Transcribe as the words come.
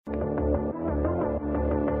You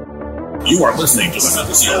are listening to the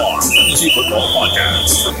Fantasy Alarm Fantasy Football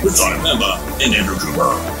Podcast with John Pemba and Andrew Cooper.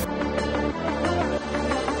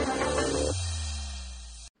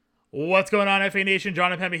 What's going on, FA Nation?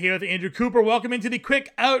 John Pemba here with Andrew Cooper. Welcome into the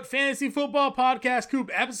Quick Out Fantasy Football Podcast, Coop,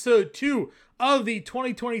 episode 2 of the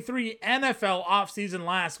 2023 NFL offseason.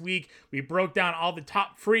 Last week, we broke down all the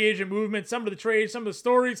top free agent movements, some of the trades, some of the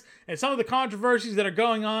stories, and some of the controversies that are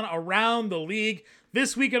going on around the league.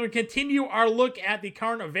 This week, I'm going to continue our look at the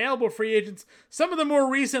current available free agents, some of the more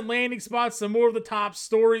recent landing spots, some more of the top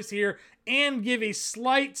stories here, and give a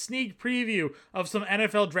slight sneak preview of some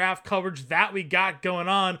NFL draft coverage that we got going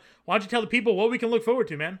on. Why don't you tell the people what we can look forward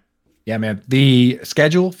to, man? Yeah, man. The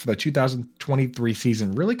schedule for the 2023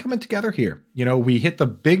 season really coming together here. You know, we hit the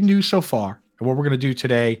big news so far. And what we're going to do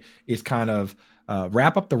today is kind of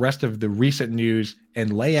wrap up the rest of the recent news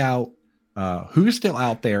and lay out who's still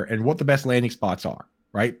out there and what the best landing spots are,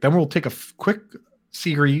 right? Then we'll take a quick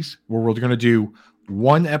series where we're going to do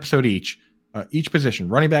one episode each position,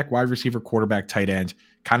 running back, wide receiver, quarterback, tight end,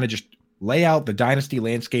 kind of just lay out the dynasty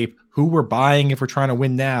landscape, who we're buying if we're trying to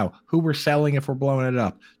win now, who we're selling if we're blowing it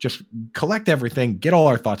up. Just collect everything, get all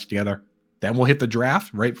our thoughts together. Then we'll hit the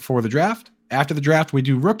draft right before the draft. After the draft, we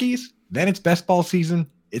do rookies. Then it's best ball season.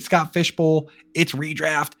 It's Scott Fishbowl. It's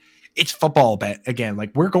redraft. It's football bet again.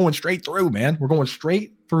 Like, we're going straight through, man. We're going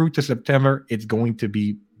straight through to September. It's going to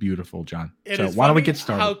be beautiful, John. So why don't we get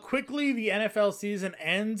started? How quickly the NFL season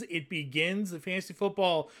ends, it begins. The fantasy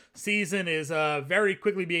football season is very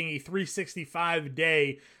quickly being a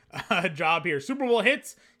 365-day job here. Super Bowl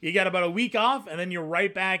hits, you got about a week off, and then you're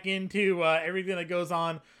right back into everything that goes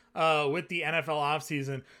on with the NFL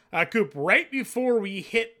offseason. Coop, right before we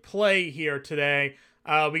hit play here today,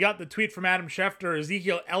 we got the tweet from Adam Schefter,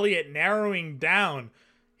 Ezekiel Elliott narrowing down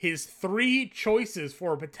his 3 choices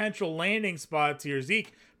for potential landing spots here.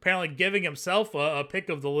 Zeke apparently giving himself a pick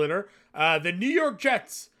of the litter. The New York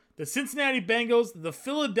Jets, the Cincinnati Bengals, the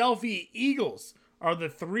Philadelphia Eagles are the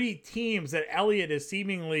 3 teams that Elliott is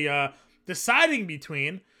seemingly deciding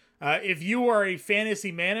between. If you are a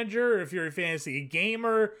fantasy manager, if you're a fantasy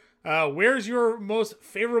gamer, where's your most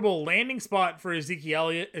favorable landing spot for Ezekiel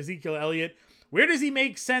Elliott? Where does he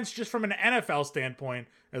make sense just from an NFL standpoint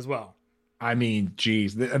as well? I mean,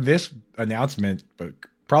 geez, this announcement, but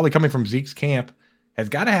probably coming from Zeke's camp, has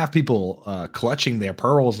got to have people clutching their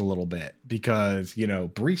pearls a little bit because, you know,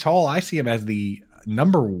 Breece Hall, I see him as the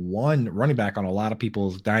number 1 running back on a lot of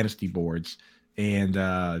people's dynasty boards.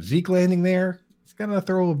 And Zeke landing there, it's going to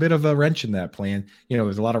throw a bit of a wrench in that plan. You know,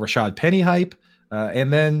 there's a lot of Rashad Penny hype.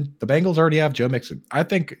 And then the Bengals already have Joe Mixon. I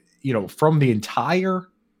think, you know, from the entire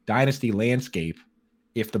dynasty landscape,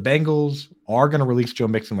 if the Bengals are going to release Joe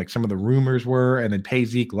Mixon like some of the rumors were and then pay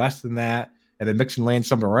Zeke less than that, and then Mixon lands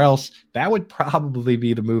somewhere else, that would probably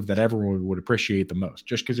be the move that everyone would appreciate the most,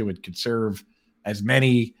 just because it would conserve as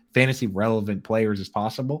many fantasy relevant players as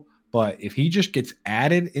possible. But if he just gets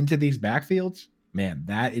added into these backfields, man,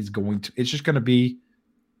 it's just going to be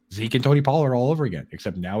Zeke and Tony Pollard all over again,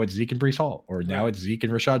 except now it's Zeke and Breece Hall, or now it's Zeke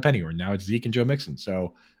and Rashad Penny, or now it's Zeke and Joe Mixon.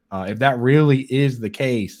 So if that really is the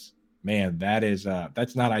case, man, that's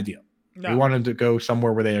not ideal. No. We want him to go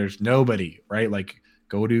somewhere where there's nobody, right? Like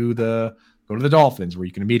go to the Dolphins where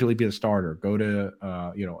you can immediately be the starter. Go to,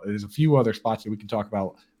 there's a few other spots that we can talk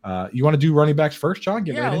about. You want to do running backs first, John?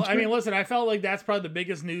 Listen, I felt like that's probably the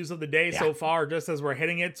biggest news of the day so far, just as we're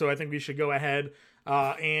hitting it. So I think we should go ahead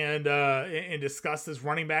and discuss this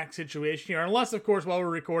running back situation here. Unless, of course, while we're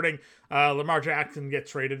recording, Lamar Jackson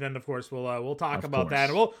gets traded, and of course we'll talk about that.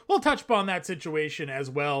 And we'll touch upon that situation as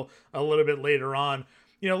well a little bit later on.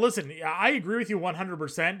 You know, listen, I agree with you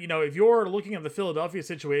 100%. You know, if you're looking at the Philadelphia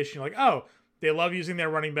situation, you're like, oh, they love using their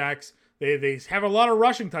running backs. They have a lot of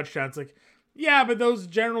rushing touchdowns. Like, yeah, but those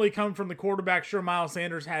generally come from the quarterback. Sure, Miles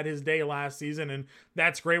Sanders had his day last season, and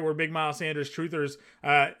that's great. We're big Miles Sanders truthers.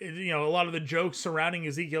 A lot of the jokes surrounding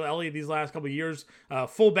Ezekiel Elliott these last couple of years,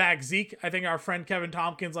 fullback Zeke, I think our friend Kevin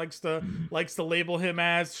Tompkins likes to label him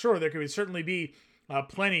as. Sure, there could certainly be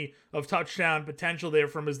plenty of touchdown potential there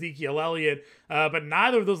from Ezekiel Elliott. But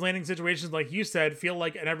neither of those landing situations, like you said, feel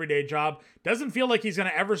like an everyday job. Doesn't feel like he's going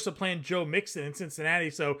to ever supplant Joe Mixon in Cincinnati,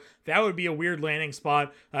 so that would be a weird landing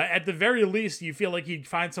spot. At the very least, you feel like he'd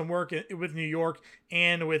find some work with New York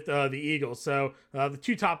and with the Eagles. So the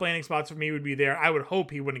two top landing spots for me would be there. I would hope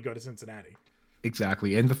he wouldn't go to Cincinnati.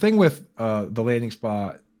 Exactly. And the thing with the landing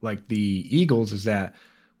spot, like the Eagles, is that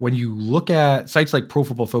when you look at sites like Pro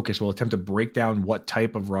Football Focus will attempt to break down what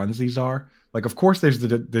type of runs these are. Like, of course, there's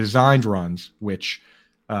the designed runs, which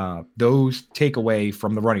those take away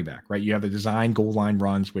from the running back, right? You have the designed goal line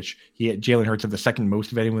runs, which Jalen Hurts have the second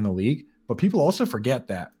most of anyone in the league. But people also forget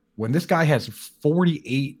that when this guy has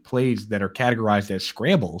 48 plays that are categorized as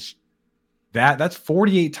scrambles, that's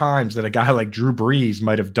 48 times that a guy like Drew Brees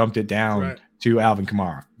might have dumped it down to Alvin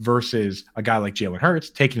Kamara versus a guy like Jalen Hurts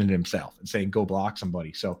taking it himself and saying, go block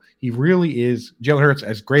somebody. So he really is, Jalen Hurts,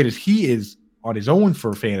 as great as he is on his own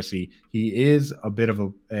for fantasy, he is a bit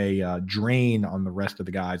of a drain on the rest of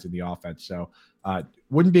the guys in the offense. So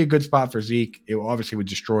wouldn't be a good spot for Zeke. It obviously would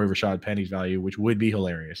destroy Rashad Penny's value, which would be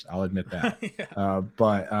hilarious. I'll admit that.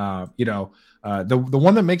 But the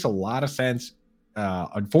one that makes a lot of sense,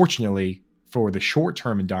 unfortunately, for the short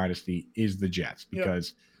term in Dynasty is the Jets,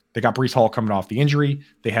 because they got Breece Hall coming off the injury.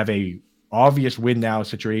 They have a obvious win now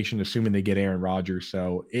situation, assuming they get Aaron Rodgers.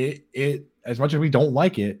 So it as much as we don't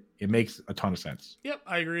like it, it makes a ton of sense. Yep,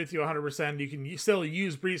 I agree with you 100%. You can still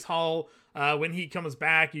use Breece Hall when he comes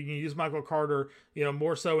back. You can use Michael Carter,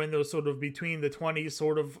 more so in those sort of between the 20s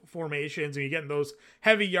sort of formations, and you're getting those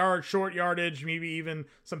heavy yard, short yardage, maybe even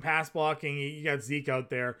some pass blocking. You got Zeke out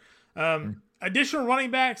there. Additional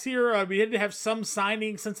running backs here. We did have some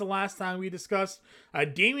signings since the last time we discussed.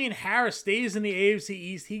 Damian Harris stays in the AFC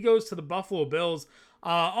East. He goes to the Buffalo Bills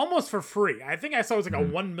almost for free. I think I saw it was like a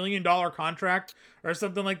 $1 million contract or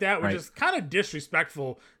something like that, which is kind of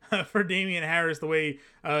disrespectful for Damian Harris, the way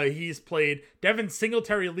he's played. Devin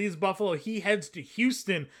Singletary leaves Buffalo. He heads to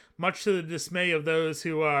Houston, much to the dismay of those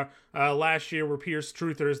who last year were Pierce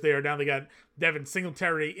truthers there. Now they got Devin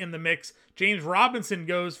Singletary in the mix. James Robinson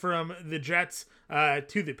goes from the Jets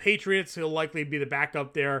to the Patriots. He'll likely be the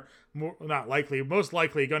backup there. Most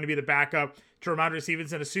likely going to be the backup to Ramondre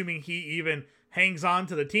Stevenson, assuming he even hangs on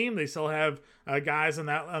to the team. They still have guys on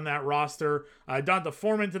that roster. Donta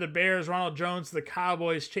Foreman to the Bears, Ronald Jones to the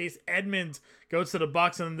Cowboys, Chase Edmonds goes to the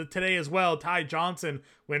Bucks, and today as well, Ty Johnson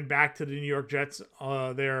went back to the New York Jets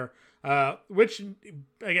there. Which,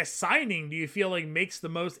 I guess, signing do you feel like makes the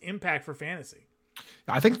most impact for fantasy?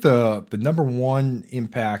 I think the number one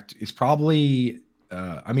impact is probably,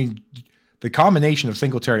 the combination of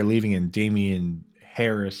Singletary leaving and Damian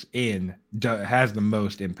Harris has the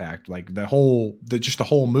most impact. Like the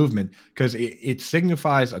whole movement, because it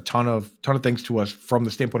signifies a ton of things to us from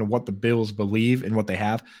the standpoint of what the Bills believe and what they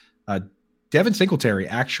have. Devin Singletary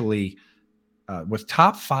actually was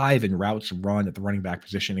top 5 in routes run at the running back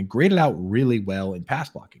position and graded out really well in pass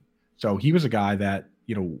blocking. So he was a guy that,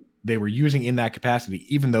 they were using in that capacity,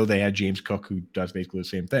 even though they had James Cook, who does basically the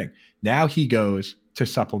same thing. Now he goes to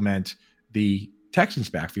supplement the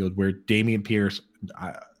Texans backfield, where Dameon Pierce,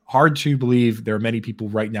 hard to believe there are many people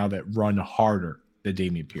right now that run harder than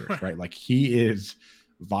Dameon Pierce, right? Like he is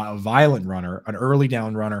a violent runner, an early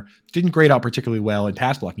down runner, didn't grade out particularly well in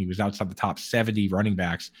pass blocking. He was outside the top 70 running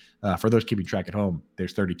backs. For those keeping track at home,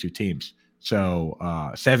 there's 32 teams.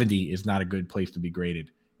 So 70 is not a good place to be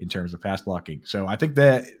graded in terms of pass blocking. So I think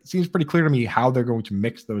that it seems pretty clear to me how they're going to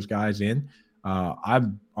mix those guys in.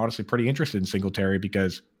 I'm honestly pretty interested in Singletary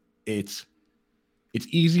because it's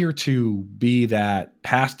easier to be that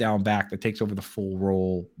pass down back that takes over the full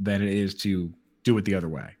role than it is to do it the other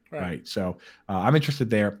way. Right. So I'm interested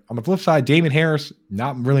there. On the flip side, Damian Harris,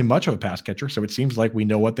 not really much of a pass catcher. So it seems like we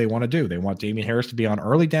know what they want to do. They want Damian Harris to be on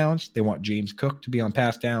early downs. They want James Cook to be on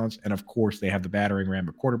pass downs. And of course they have the battering ram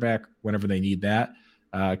at quarterback whenever they need that.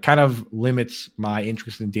 Kind of limits my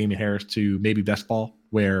interest in Damian Harris to maybe best ball,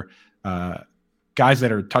 where guys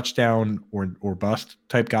that are touchdown or bust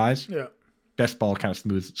type guys. Yeah. Best ball kind of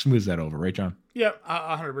smooths that over, right, John? Yeah,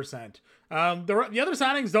 100%. The other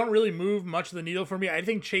signings don't really move much of the needle for me. I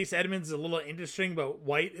think Chase Edmonds is a little interesting, but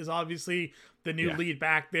White is obviously the new lead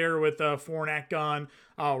back there with Fournette gone.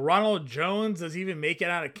 Ronald Jones, does he even make it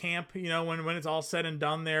out of camp, when it's all said and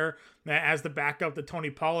done there as the backup to Tony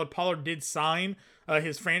Pollard? Pollard did sign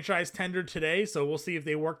his franchise tender today, so we'll see if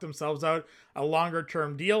they work themselves out a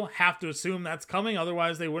longer-term deal. Have to assume that's coming,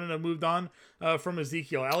 otherwise they wouldn't have moved on from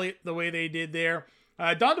Ezekiel Elliott the way they did there.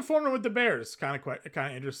 Donta Foreman with the Bears, kind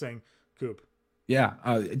of interesting, Coop. Yeah,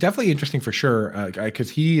 definitely interesting for sure, because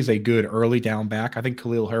he is a good early down back. I think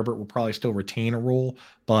Khalil Herbert will probably still retain a role,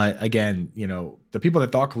 but again, the people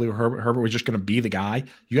that thought Khalil Herbert was just going to be the guy,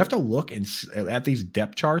 you have to look at these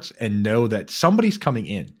depth charts and know that somebody's coming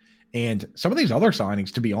in. And some of these other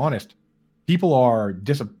signings, to be honest, people are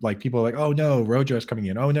like, oh no, Rojo is coming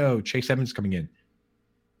in. Oh no, Chase Edmonds is coming in.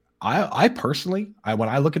 I personally, when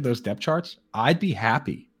I look at those depth charts, I'd be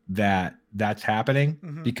happy that that's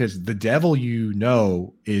happening because the devil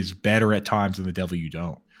is better at times than the devil you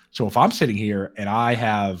don't. So if I'm sitting here and I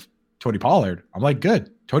have Tony Pollard, I'm like,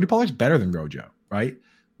 good. Tony Pollard's better than Rojo, right?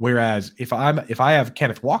 Whereas if I have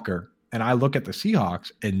Kenneth Walker and I look at the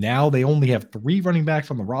Seahawks and now they only have 3 running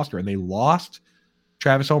backs on the roster and they lost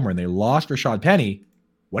Travis Homer and they lost Rashad Penny,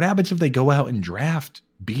 what happens if they go out and draft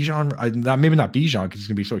Bijan? Maybe not Bijan because it's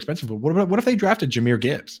going to be so expensive, but what if they drafted Jahmyr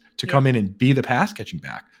Gibbs to come in and be the pass catching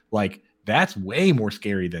back? Like, that's way more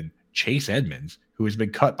scary than Chase Edmonds, who has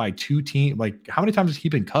been cut by 2 teams. Like, how many times has he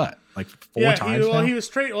been cut? Like 4 times now?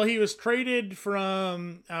 He was traded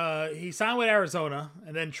from he signed with Arizona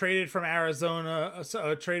and then traded from Arizona,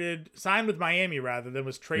 signed with Miami rather, than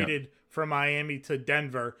was traded from Miami to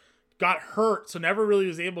Denver. Got hurt, so never really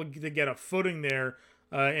was able to get a footing there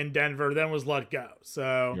in Denver, then was let go.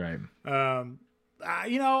 So,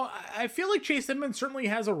 I feel like Chase Edmonds certainly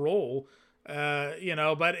has a role.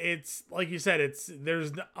 But it's like you said,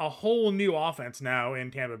 there's a whole new offense now in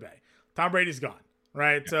Tampa Bay. Tom Brady's gone,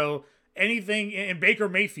 right? Yeah. So anything, and Baker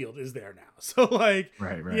Mayfield is there now. So like,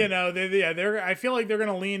 right. I feel like they're going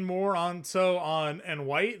to lean more on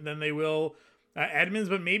White than they will Edmonds,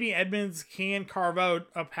 but maybe Edmonds can carve out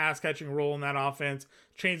a pass catching role in that offense,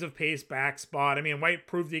 change of pace, back spot. I mean, White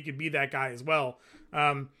proved he could be that guy as well.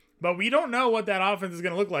 But we don't know what that offense is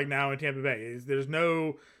going to look like now in Tampa Bay. There's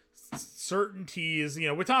no certainties.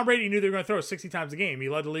 With Tom Brady, he knew they were going to throw 60 times a game. He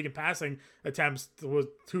led the league in passing attempts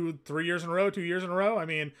 2 years in a row. I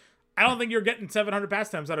mean, I don't think you're getting 700 pass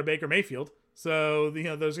attempts out of Baker Mayfield. So,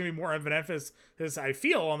 there's going to be more of an emphasis, I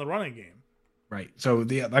feel, on the running game. Right. So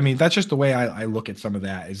that's just the way I look at some of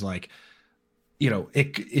that is like,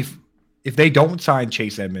 if they don't sign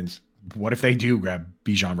Chase Edmonds, what if they do grab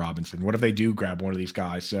Bijan Robinson? What if they do grab one of these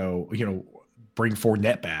guys? So, bring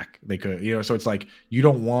Fournette back. They could, so it's like, you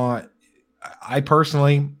don't want, I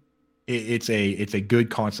personally, it's a good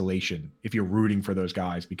consolation if you're rooting for those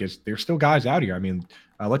guys, because there's still guys out here. I mean,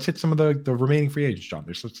 let's hit some of the remaining free agents, John.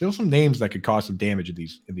 There's still some names that could cause some damage in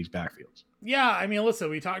these backfields. Yeah, I mean, listen,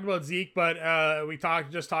 we talked about Zeke, but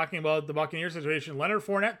talking about the Buccaneers situation. Leonard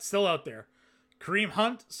Fournette still out there. Kareem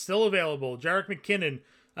Hunt still available. Jerick McKinnon.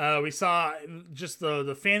 We saw just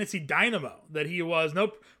the fantasy dynamo that he was.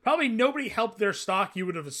 Probably nobody helped their stock, you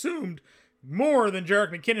would have assumed, more than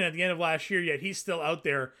Jerick McKinnon at the end of last year, yet he's still out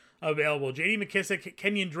there available. J.D. McKissick,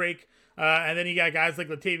 Kenyon Drake, and then you got guys like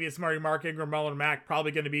Latavius Murray, Mark Ingram, Marlon Mack,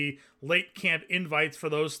 probably going to be late camp invites for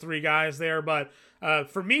those 3 guys there. But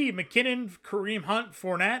for me, McKinnon, Kareem Hunt,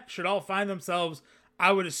 Fournette should all find themselves,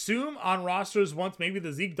 I would assume, on rosters once maybe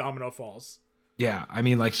the Zeke domino falls. Yeah, I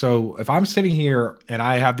mean, like, so if I'm sitting here and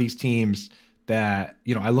I have these teams that,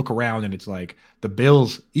 I look around and it's like the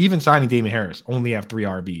Bills, even signing Damien Harris, only have 3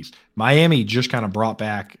 RBs. Miami just kind of brought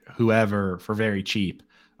back whoever for very cheap.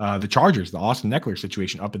 The Chargers, the Austin Eckler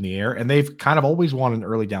situation up in the air, and they've kind of always wanted an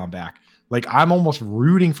early down back. Like, I'm almost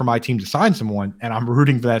rooting for my team to sign someone, and I'm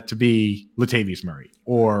rooting for that to be Latavius Murray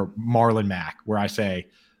or Marlon Mack, where I say,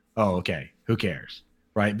 oh, okay, who cares,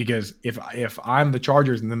 right? Because if I'm the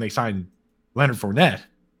Chargers and then they sign Leonard Fournette,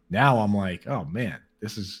 now I'm like, oh, man,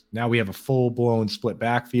 now we have a full-blown split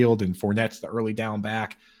backfield, and Fournette's the early down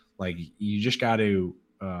back. Like, you just got to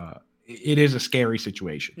it is a scary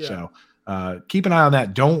situation. Yeah. So keep an eye on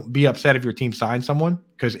that. Don't be upset if your team signs someone,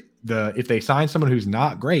 because if they sign someone who's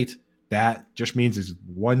not great, that just means it's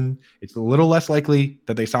a little less likely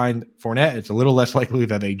that they signed Fournette. It's a little less likely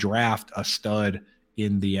that they draft a stud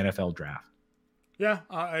in the NFL draft. Yeah,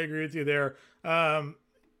 I agree with you there.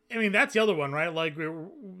 I mean, that's the other one, right? Like,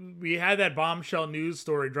 we had that bombshell news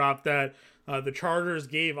story drop that the Chargers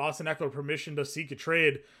gave Austin Eckler permission to seek a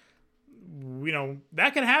trade.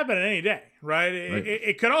 That can happen any day, right?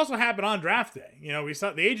 It could also happen on draft day. We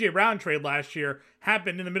saw the A.J. Brown trade last year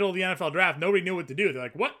happened in the middle of the NFL draft. Nobody knew what to do. They're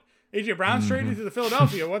like, what? A.J. Brown's traded to the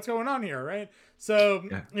Philadelphia. What's going on here, right? So,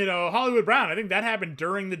 Hollywood Brown, I think that happened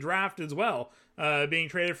during the draft as well, being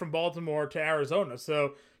traded from Baltimore to Arizona.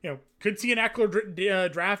 So, could see an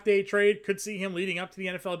Eckler draft day trade, could see him leading up to the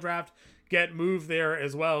NFL draft get moved there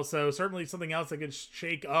as well. So, certainly something else that could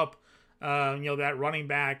shake up, that running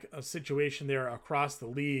back situation there across the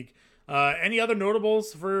league. Any other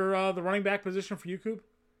notables for the running back position for you, Coop?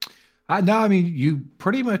 No, I mean, you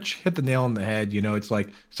pretty much hit the nail on the head. It's like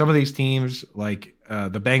some of these teams, like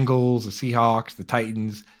the Bengals, the Seahawks, the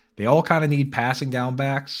Titans, they all kind of need passing down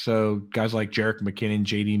backs. So guys like Jerick McKinnon,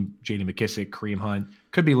 J.D. McKissick, Kareem Hunt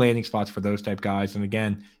could be landing spots for those type guys. And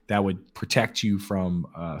again, that would protect you from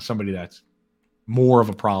somebody that's more of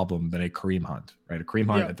a problem than a Kareem Hunt, right? A Kareem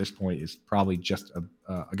Hunt at this point is probably just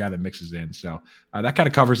a guy that mixes in. So that kind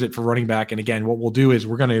of covers it for running back. And again, what we'll do is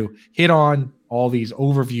we're going to hit on all these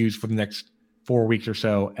overviews for the next 4 weeks or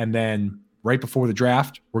so. And then right before the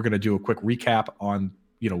draft, we're going to do a quick recap on,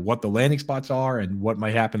 what the landing spots are and what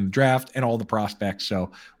might happen in the draft and all the prospects.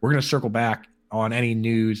 So we're going to circle back on any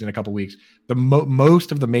news in a couple weeks. The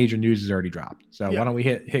most of the major news is already dropped. So why don't we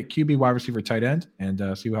hit QB, wide receiver, tight end,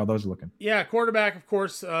 and see how those are looking. Yeah, quarterback, of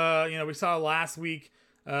course. We saw last week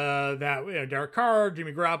that Derek Carr,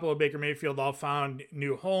 Jimmy Garoppolo, Baker Mayfield all found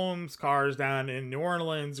new homes. Carr's down in New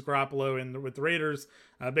Orleans, Garoppolo with the Raiders,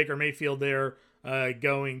 Baker Mayfield there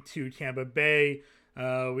going to Tampa Bay.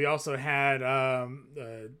 We also had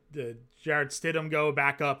the Jared Stidham go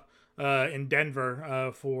back up in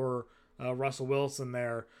Denver for Russell Wilson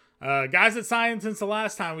there. Guys that signed since the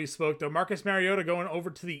last time we spoke, though, Marcus Mariota going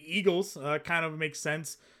over to the Eagles kind of makes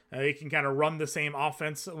sense. They can kind of run the same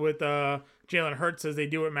offense with Jalen Hurts as they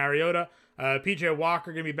do with Mariota. P.J.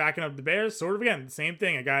 Walker going to be backing up the Bears. Sort of, again, same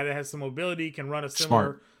thing. A guy that has some mobility, can run a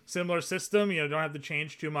similar system. Don't have to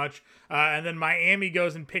change too much. And then Miami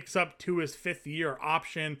goes and picks up Tua's 5th-year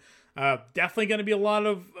option. Definitely going to be a lot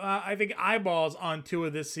of, I think, eyeballs on Tua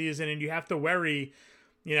this season, and you have to worry,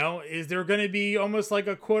 is there going to be almost like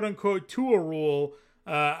a quote-unquote Tua rule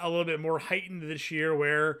a little bit more heightened this year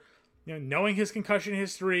where, knowing his concussion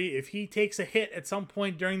history, if he takes a hit at some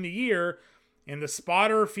point during the year and the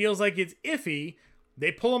spotter feels like it's iffy,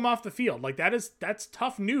 they pull him off the field. Like that's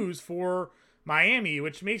tough news for Miami,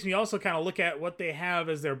 which makes me also kind of look at what they have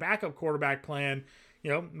as their backup quarterback plan.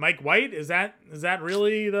 Mike White, is that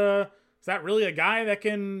really a guy that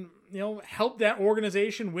can, help that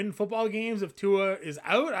organization win football games if Tua is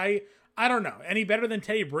out? I don't know. Any better than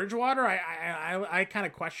Teddy Bridgewater? I kind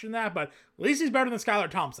of question that, but at least he's better than Skylar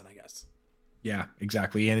Thompson, I guess. Yeah,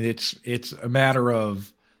 exactly. And it's a matter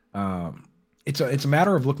of it's a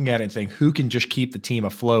matter of looking at it and saying who can just keep the team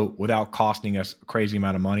afloat without costing us a crazy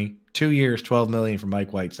amount of money. 2 years, $12 million for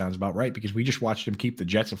Mike White sounds about right, because we just watched him keep the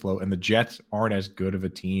Jets afloat, and the Jets aren't as good of a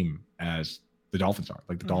team as the Dolphins are.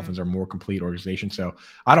 Like the Dolphins are a more complete organization. So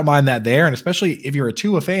I don't mind that there. And especially if you're a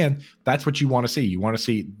Tua fan, that's what you want to see. You want to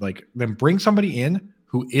see like them bring somebody in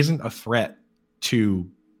who isn't a threat to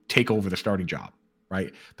take over the starting job,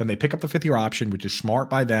 right? Then they pick up the 5th-year option, which is smart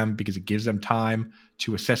by them because it gives them time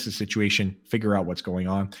to assess the situation, figure out what's going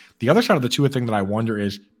on. The other side of the Tua thing that I wonder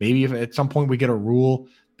is maybe if at some point we get a rule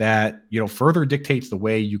that, further dictates the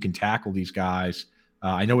way you can tackle these guys.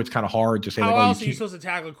 I know it's kind of hard to say. How else are you supposed to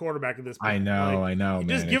tackle a quarterback at this point? I know. You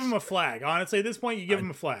just give him a flag. Honestly, at this point, you give him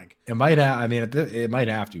a flag. It might have. It might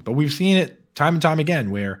have to. But we've seen it time and time again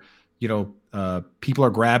where people are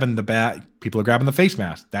grabbing the bat. People are grabbing the face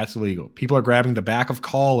mask. That's illegal. People are grabbing the back of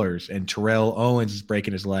collars, and Terrell Owens is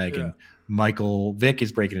breaking his leg, and Michael Vick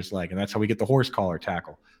is breaking his leg, and that's how we get the horse collar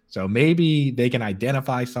tackle. So maybe they can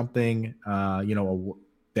identify something,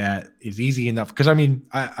 that is easy enough. Because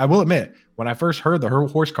I will admit, when I first heard the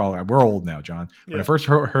horse collar, we're old now, John. When I first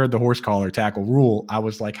heard the horse collar tackle rule, I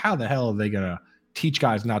was like, how the hell are they gonna teach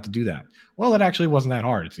guys not to do that? Well, it actually wasn't that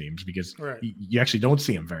hard, it seems, because you actually don't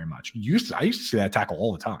see them very much. I used to see that tackle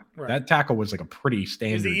all the time. Right. That tackle was like a pretty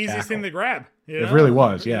standard. It was the easiest thing to grab. It really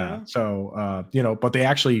was, yeah. So, but they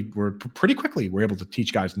actually were pretty quickly were able to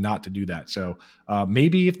teach guys not to do that. So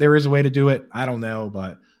maybe if there is a way to do it, I don't know,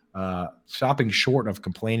 but stopping short of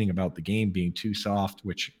complaining about the game being too soft,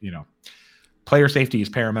 which, player safety is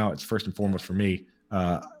paramount. It's first and foremost for me.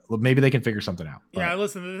 Maybe they can figure something out. But. Yeah,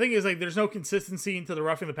 listen, the thing is, like, there's no consistency into the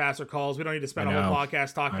roughing the passer calls. We don't need to spend a whole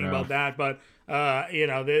podcast talking about that, but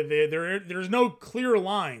there's no clear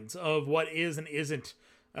lines of what is and isn't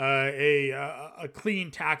a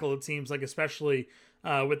clean tackle, it seems like, especially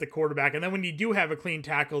with the quarterback. And then when you do have a clean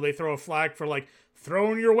tackle, they throw a flag for like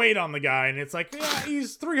throwing your weight on the guy, and it's like, yeah,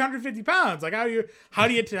 he's 350 pounds. Like,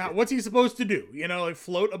 what's he supposed to do? Like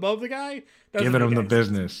float above the guy? Giving him the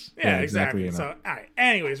business. Yeah, exactly. So, all right.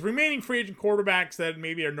 Anyways, remaining free agent quarterbacks that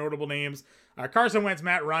maybe are notable names: Carson Wentz,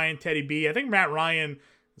 Matt Ryan, Teddy B. I think Matt Ryan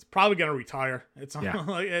is probably going to retire. It's so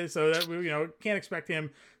that can't expect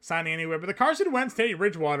him signing anywhere. But the Carson Wentz, Teddy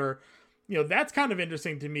Bridgewater, that's kind of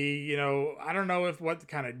interesting to me. I don't know what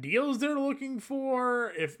kind of deals they're looking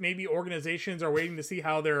for, if maybe organizations are waiting to see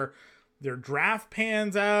how their draft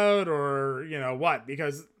pans out, or what,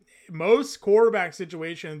 because most quarterback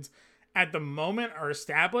situations at the moment are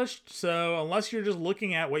established. So unless you're just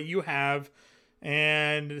looking at what you have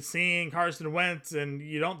and seeing Carson Wentz and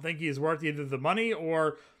you don't think he's worth either the money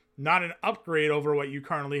or not an upgrade over what you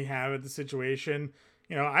currently have at the situation,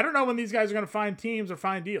 I don't know when these guys are going to find teams or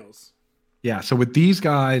find deals. Yeah. So with these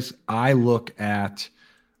guys, I look at,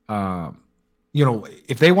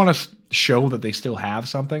 if they want to show that they still have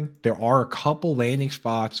something, there are a couple landing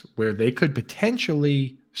spots where they could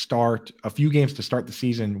potentially start a few games to start the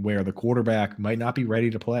season where the quarterback might not be ready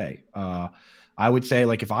to play. I would say,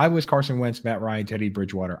 like, if I was Carson Wentz, Matt Ryan, Teddy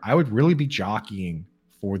Bridgewater, I would really be jockeying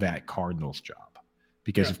for that Cardinals job,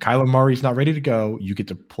 because if Kyler Murray's not ready to go, you get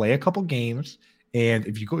to play a couple games. And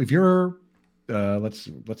if you're let's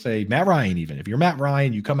say Matt Ryan, even if you're Matt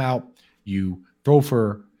Ryan, you come out, you throw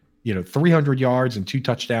for 300 yards and 2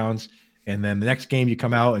 touchdowns, And then the next game you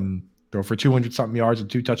come out and throw for 200 something yards and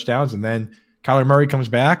 2 touchdowns. And then Kyler Murray comes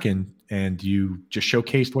back and you just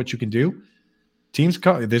showcased what you can do. Teams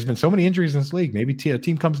come, there's been so many injuries in this league. Maybe a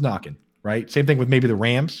team comes knocking, right? Same thing with maybe the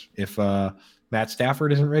Rams. If Matt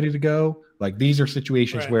Stafford isn't ready to go, like these are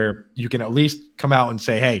situations where you can at least come out and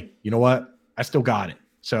say, hey, you know what? I still got it.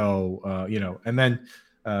 So, and then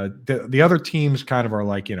the other teams kind of are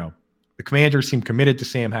like, the Commanders seem committed to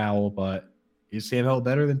Sam Howell, but is Sam Howell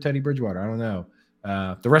better than Teddy Bridgewater? I don't know.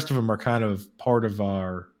 The rest of them are kind of part of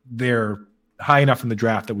they're high enough in the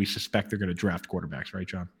draft that we suspect they're going to draft quarterbacks, right,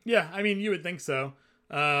 John? Yeah, I mean, you would think so.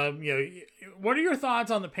 What are your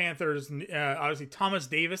thoughts on the Panthers? Obviously, Thomas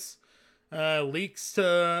Davis leaks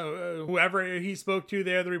to whoever he spoke to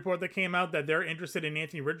there, the report that came out that they're interested in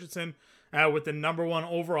Anthony Richardson with the number 1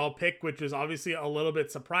 overall pick, which is obviously a little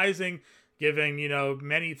bit surprising, given,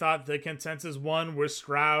 many thought the consensus one was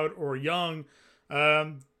Stroud or Young.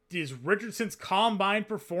 Does Richardson's combine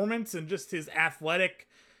performance and just his athletic,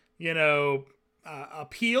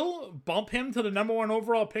 appeal bump him to the number 1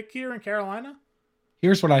 overall pick here in Carolina?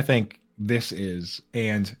 Here's what I think this is,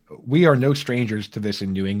 and we are no strangers to this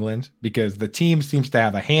in New England because the team seems to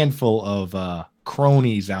have a handful of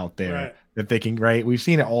cronies out there that they can, right? We've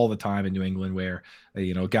seen it all the time in New England where,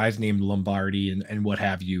 guys named Lombardi and what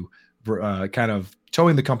have you, kind of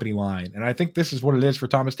towing the company line. And I think this is what it is for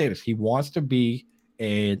Thomas Davis. He wants to be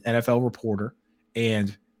an NFL reporter,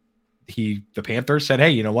 and the Panthers said, hey,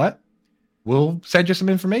 you know what? We'll send you some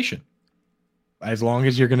information as long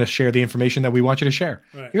as you're going to share the information that we want you to share.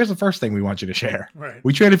 Right. Here's the first thing we want you to share. Right.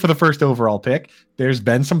 We traded for the first overall pick. There's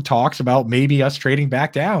been some talks about maybe us trading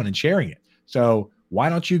back down and sharing it. So why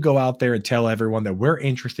don't you go out there and tell everyone that we're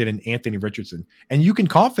interested in Anthony Richardson? And you can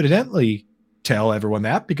confidently tell everyone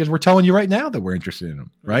that because we're telling you right now that we're interested in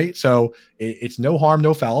him, right? So it's no harm,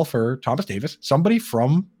 no foul for Thomas Davis. Somebody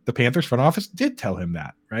from the Panthers front office did tell him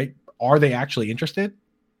that, right? Are they actually interested?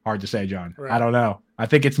 Hard to say, John. Right. I don't know. I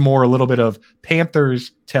think it's more a little bit of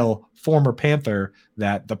Panthers tell former Panther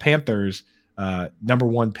that the Panthers number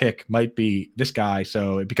 1 pick might be this guy,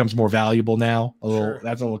 so it becomes more valuable now.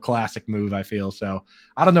 That's a little classic move, I feel. So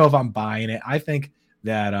I don't know if I'm buying it. I think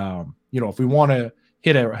that if we want to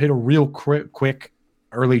hit a real quick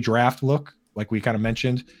early draft look, like we kind of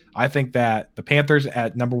mentioned, I think that the Panthers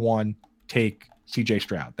at number 1 take CJ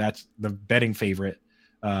Stroud. That's the betting favorite.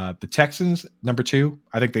 The Texans, number 2,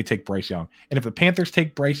 I think they take Bryce Young. And if the Panthers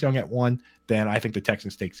take Bryce Young at 1, then I think the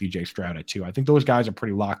Texans take CJ Stroud at 2. I think those guys are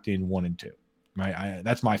pretty locked in 1 and 2. Right?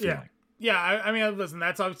 That's my feeling. Yeah. I mean, listen,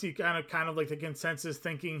 that's obviously kind of like the consensus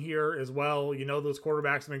thinking here as well. Those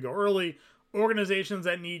quarterbacks are going to go early. Organizations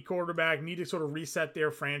that need quarterback need to sort of reset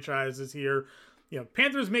their franchises here.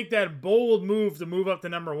 Panthers make that bold move to move up to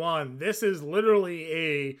number 1. This is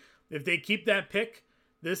literally if they keep that pick,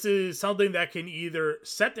 this is something that can either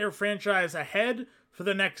set their franchise ahead for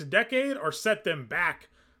the next decade or set them back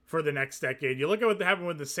for the next decade. You look at what happened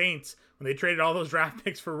with the Saints when they traded all those draft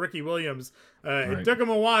picks for Ricky Williams. It took them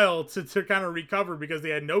a while to kind of recover because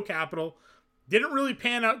they had no capital. Didn't really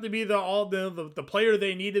pan out to be the player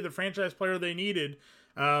they needed, the franchise player they needed.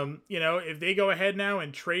 If they go ahead now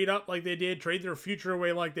and trade up like they did, trade their future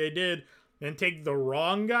away like they did, and take the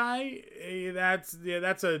wrong guy, that's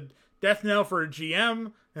a death knell for a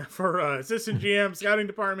GM, for assistant GM, scouting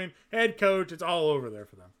department, head coach. It's all over there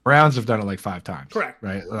for them. Browns have done it like 5 times. Correct.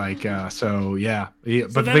 Right. So yeah.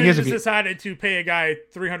 But the thing is, decided to pay a guy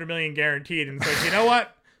 $300 million guaranteed and said, you know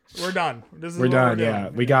what? We're done. We're done.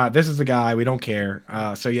 Yeah. This is the guy. We don't care.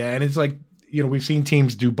 So yeah. And it's like, we've seen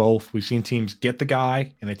teams do both. We've seen teams get the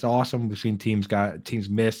guy and it's awesome. We've seen teams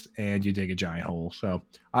miss and you dig a giant hole. So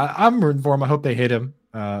I'm rooting for him. I hope they hit him.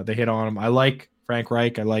 They hit on him. I like Frank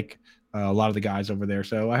Reich. I like a lot of the guys over there.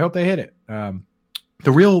 So I hope they hit it.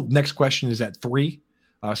 The real next question is at 3.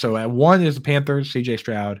 So at 1 is the Panthers, CJ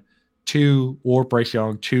Stroud. 2, or Bryce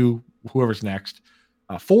Young. 2, whoever's next.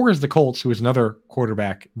 4 is the Colts, who is another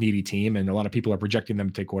quarterback needy team, and a lot of people are projecting them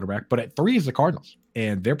to take quarterback. But at 3 is the Cardinals,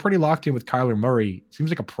 and they're pretty locked in with Kyler Murray.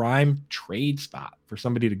 Seems like a prime trade spot for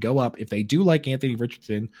somebody to go up if they do like Anthony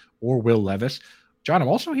Richardson or Will Levis. John, I'm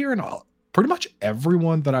also hearing pretty much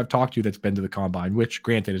everyone that I've talked to that's been to the Combine, which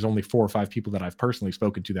granted is only 4 or 5 people that I've personally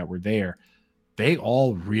spoken to that were there. They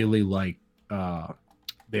all really like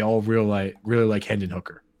really like Hendon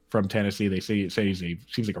Hooker from Tennessee. They say he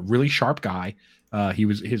seems like a really sharp guy.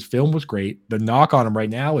 His film was great. The knock on him right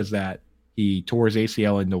now is that he tore his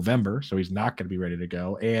ACL in November, so he's not going to be ready to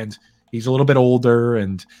go. And he's a little bit older,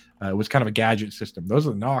 and it was kind of a gadget system. Those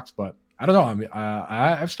are the knocks, but I don't know. I mean,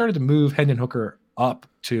 I've started to move Hendon Hooker up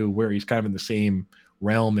to where he's kind of in the same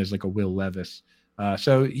realm as like a Will Levis.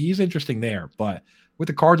 So he's interesting there. But with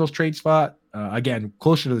the Cardinals trade spot, again,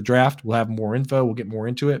 closer to the draft, we'll have more info. We'll get more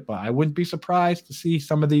into it, but I wouldn't be surprised to see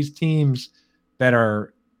some of these teams that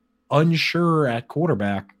are unsure at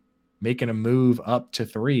quarterback making a move up to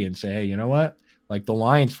 3 and say, hey, you know what? Like the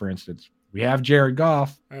Lions, for instance, we have Jared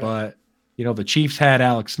Goff, but the Chiefs had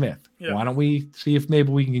Alex Smith. Yeah. Why don't we see if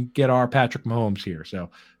maybe we can get our Patrick Mahomes here? So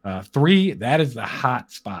 3, that is the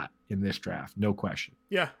hot spot in this draft, no question.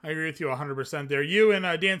 Yeah, I agree with you 100% there. You and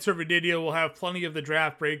Dan Servadidio will have plenty of the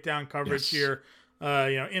draft breakdown coverage here,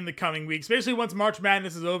 in the coming weeks. Basically, once March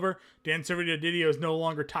Madness is over, Dan Servadidio is no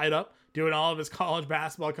longer tied up doing all of his college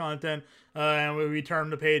basketball content, and we turn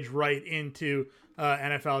the page right into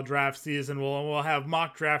NFL draft season. We'll have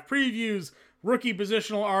mock draft previews, rookie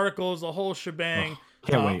positional articles, the whole shebang.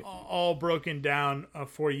 Can't wait. All broken down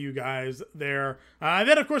for you guys there. And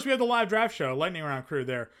then, of course, we have the live draft show, Lightning Round crew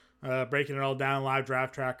there, breaking it all down, live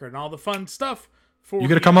draft tracker, and all the fun stuff. You going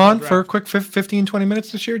to come on draft. For a quick 15, 20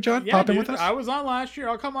 minutes this year, John? Yeah, Pop dude, in with us? I was on last year.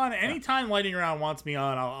 I'll come on anytime Lightning Round wants me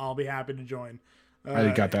on. I'll be happy to join. I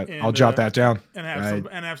got that. I'll jot that down. And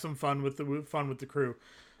have some fun with the crew.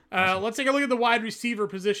 Let's take a look at the wide receiver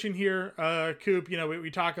position here, Coop.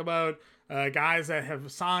 We talk about guys that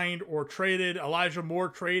have signed or traded. Elijah Moore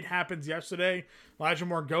trade happens yesterday. Elijah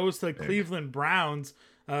Moore goes to the Cleveland Browns.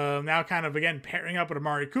 Now kind of, again, pairing up with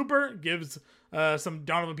Amari Cooper, gives some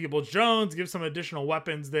Donovan Peoples-Jones, gives some additional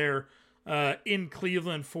weapons there in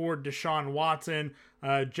Cleveland for Deshaun Watson.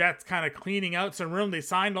 Jets kind of cleaning out some room. They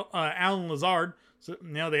signed Alan Lazard. So,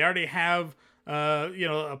 they already have,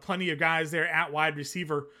 plenty of guys there at wide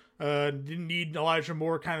receiver. Didn't need Elijah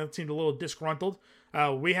Moore, kind of seemed a little disgruntled.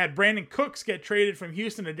 We had Brandon Cooks get traded from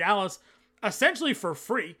Houston to Dallas, essentially for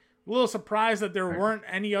free. A little surprised that there weren't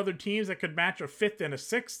any other teams that could match a 5th and a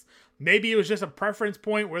 6th. Maybe it was just a preference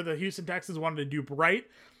point where the Houston Texans wanted to do right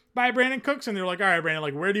by Brandon Cooks, and they're like, all right,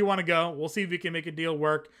 Brandon, where do you want to go? We'll see if we can make a deal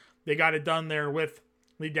work. They got it done there with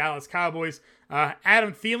the Dallas Cowboys.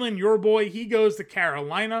 Adam Thielen, your boy, he goes to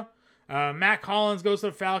Carolina. Matt Collins goes to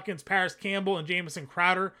the Falcons. Paris Campbell and Jamison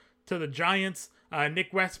Crowder to the Giants.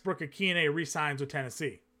 Nick Westbrook Akine re-signs with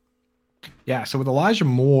Tennessee. Yeah, so with Elijah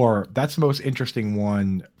Moore, that's the most interesting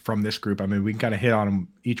one from this group. I mean, we can kind of hit on them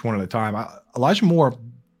each one at a time. Elijah Moore,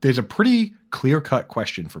 there's a pretty clear-cut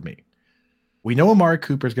question for me. We know Amari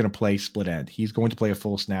Cooper is going to play split end. He's going to play a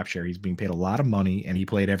full snap share. He's being paid a lot of money, and he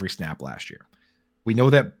played every snap last year. We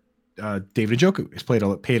know that David Njoku is paid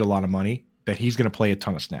a lot of money, that he's going to play a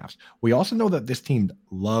ton of snaps. We also know that this team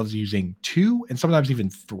loves using 2 and sometimes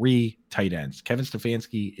even 3 tight ends. Kevin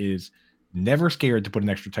Stefanski is never scared to put an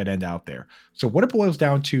extra tight end out there. So what it boils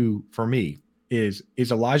down to for me is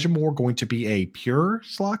Elijah Moore going to be a pure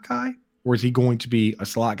slot guy, or is he going to be a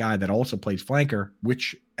slot guy that also plays flanker,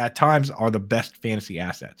 which at times are the best fantasy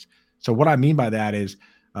assets? So what I mean by that is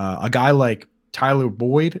a guy like Tyler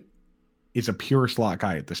Boyd is a pure slot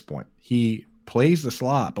guy at this point. He plays the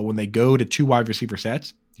slot, but when they go to 2 wide receiver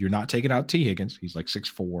sets, you're not taking out T. Higgins. He's like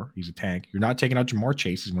 6'4". He's a tank. You're not taking out Jamar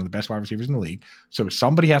Chase. He's one of the best wide receivers in the league. So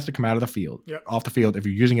somebody has to come out of the field, off the field, if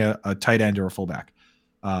you're using a tight end or a fullback.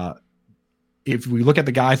 If we look at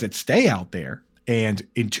the guys that stay out there and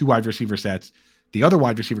in 2 wide receiver sets, the other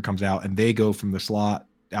wide receiver comes out and they go from the slot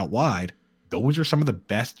out wide, those are some of the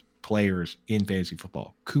best players in fantasy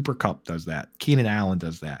football. Cooper Kupp does that. Keenan Allen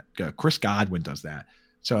does that. Chris Godwin does that.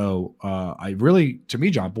 So to me,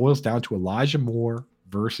 John, boils down to Elijah Moore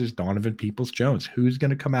versus Donovan Peoples-Jones. Who's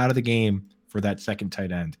going to come out of the game for that second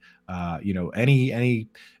tight end? Any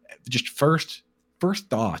just first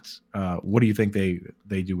thoughts. What do you think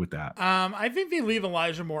they do with that? I think they leave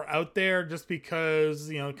Elijah Moore out there just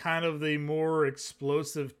because, kind of the more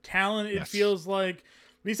explosive talent, it feels like.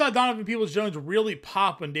 We saw Donovan Peoples-Jones really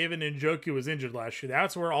pop when David Njoku was injured last year.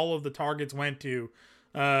 That's where all of the targets went to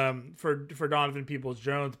for Donovan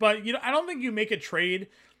Peoples-Jones. But, I don't think you make a trade.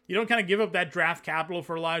 You don't kind of give up that draft capital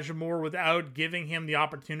for Elijah Moore without giving him the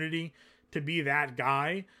opportunity to be that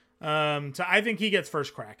guy. So I think he gets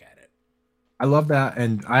first crack at it. I love that.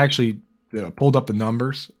 And I actually pulled up the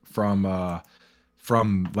numbers from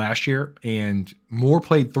last year, and Moore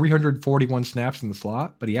played 341 snaps in the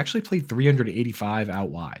slot, but he actually played 385 out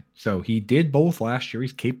wide. So he did both last year.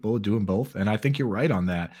 He's capable of doing both. And I think you're right on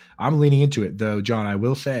that. I'm leaning into it though, John. I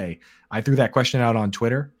will say I threw that question out on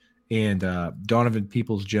Twitter, and Donovan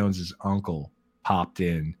Peoples-Jones's uncle popped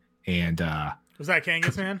in and was that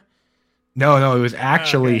Kangas man? No, it was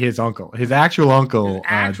actually his uncle. His actual uncle,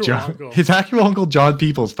 his actual uncle John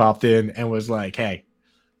Peoples popped in and was like, "Hey,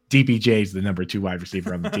 DPJ is the number 2 wide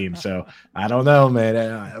receiver on the team." So I don't know,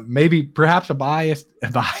 man. Perhaps a biased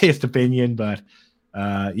opinion, but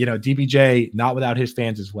DPJ not without his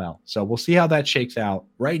fans as well. So we'll see how that shakes out.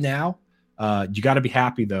 Right now, You got to be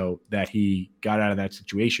happy, though, that he got out of that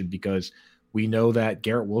situation, because we know that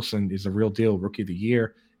Garrett Wilson is the real deal, rookie of the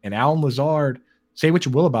year. And Alan Lazard, say what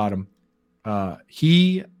you will about him,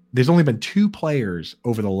 there's only been 2 players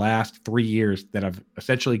over the last 3 years that have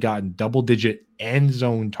essentially gotten double-digit end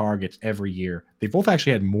zone targets every year. They both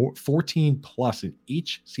actually had 14 plus in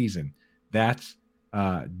each season. That's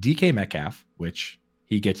DK Metcalf, which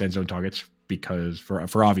he gets end zone targets because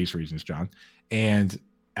for obvious reasons, John, and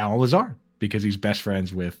Alan Lazard, because he's best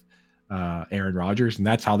friends with Aaron Rodgers, and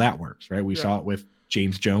that's how that works, right? We saw it with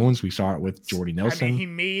James Jones. We saw it with Jordy Nelson. I mean, he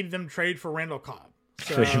made them trade for Randall Cobb.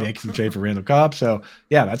 So he makes them trade for Randall Cobb. So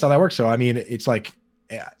yeah, that's how that works. So I mean, it's like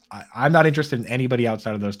I'm not interested in anybody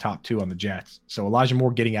outside of those top 2 on the Jets. So Elijah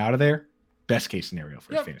Moore getting out of there, best case scenario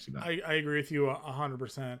for his fantasy. I agree with you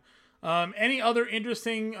 100%. Any other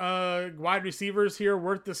interesting wide receivers here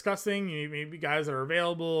worth discussing? Maybe guys that are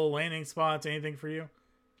available, landing spots, anything for you?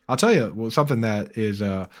 I'll tell you, something that is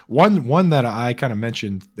one that I kind of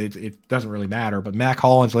mentioned. It doesn't really matter, but Mac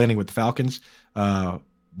Hollins landing with the Falcons.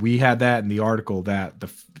 We had that in the article that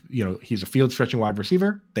he's a field stretching wide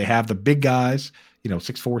receiver. They have the big guys, 6'4",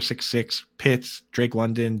 6'6", Pitts, Drake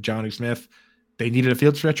London, Johnny Smith. They needed a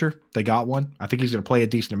field stretcher. They got one. I think he's going to play a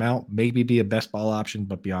decent amount, maybe be a best ball option,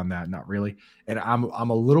 but beyond that, not really. And I'm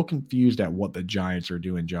a little confused at what the Giants are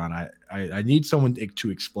doing, John. I need someone to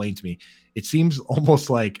explain to me. It seems almost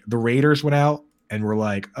like the Raiders went out and were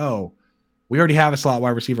like, oh, we already have a slot wide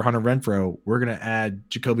receiver, Hunter Renfrow. We're going to add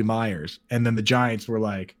Jacoby Myers. And then the Giants were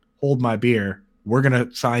like, hold my beer. We're going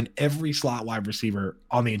to sign every slot wide receiver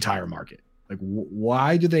on the entire market. Like,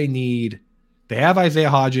 why do they need – they have Isaiah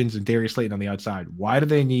Hodgins and Darius Slayton on the outside. Why do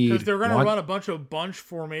they need – because they're going to run a bunch of bunch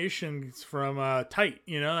formations from tight.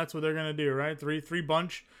 That's what they're going to do, right? Three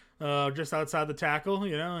bunch just outside the tackle,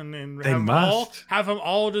 and have them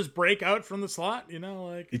all just break out from the slot,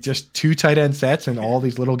 like it's just 2 tight end sets and all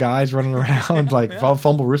these little guys running around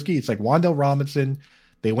fumble risky. It's like Wan'Dale Robinson.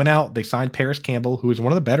 They went out, they signed Paris Campbell, who is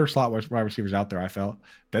one of the better slot wide receivers out there, I felt.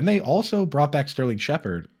 Then they also brought back Sterling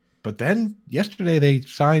Shepard. But then yesterday they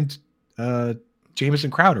signed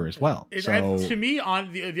Jamison Crowder as well. To me,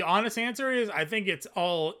 the honest answer is I think it's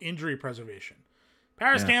all injury preservation.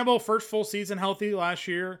 Paris Campbell, first full season healthy last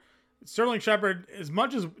year. Sterling Shepard, as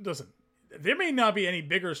much as listen, there may not be any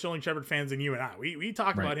bigger Sterling Shepard fans than you and I. We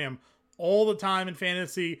talk about him all the time in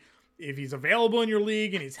fantasy. If he's available in your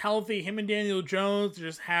league and he's healthy, him and Daniel Jones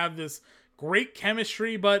just have this great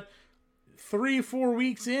chemistry. But 3-4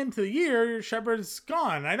 weeks into the year, Shepard's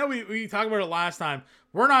gone. I know we talked about it last time.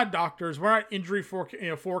 We're not doctors. We're not injury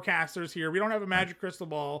forecasters here. We don't have a magic crystal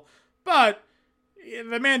ball. But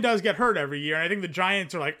the man does get hurt every year. And I think the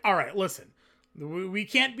Giants are like, all right, listen, we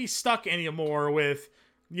can't be stuck anymore with,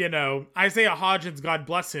 Isaiah Hodgins, God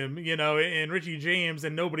bless him, and Richie James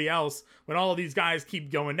and nobody else. When all of these guys keep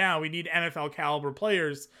going down, we need NFL caliber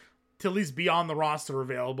players to at least be on the roster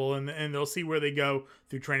available, and they'll see where they go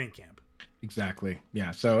through training camp. Exactly.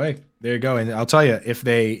 Yeah. So, hey, there you go. And I'll tell you, if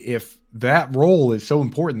that role is so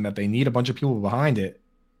important that they need a bunch of people behind it,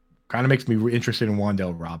 kind of makes me interested in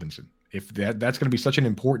Wan'Dale Robinson. If that's going to be such an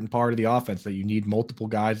important part of the offense that you need multiple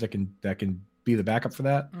guys that can be the backup for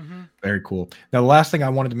that. Mm-hmm. Very cool. Now, the last thing I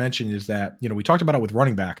wanted to mention is that, we talked about it with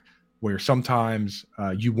running back, where sometimes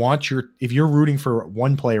if you're rooting for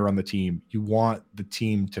one player on the team, you want the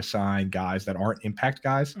team to sign guys that aren't impact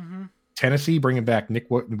guys. Mm-hmm. Tennessee bringing back Nick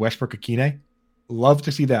Westbrook-Akine. Love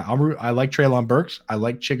to see that. I like Treylon Burks. I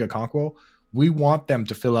like Chig Okonkwo. We want them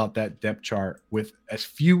to fill out that depth chart with as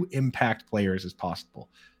few impact players as possible.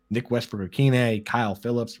 Nick Westbrook-Akine, Kyle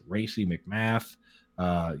Phillips, Racey McMath,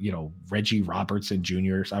 Reggie Robertson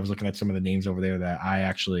Jr. So I was looking at some of the names over there that I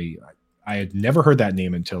had never heard that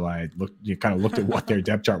name until I looked at what their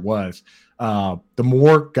depth chart was. The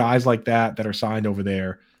more guys like that are signed over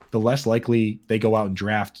there, the less likely they go out and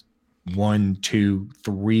draft 1, 2,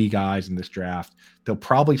 3 guys in this draft. They'll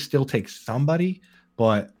probably still take somebody,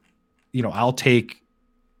 but I'll take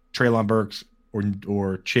Treylon Burks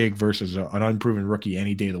or Chig versus an unproven rookie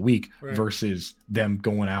any day of the week versus them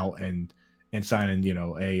going out and signing,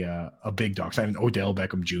 a big dog, signing Odell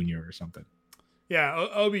Beckham Jr. or something. Yeah,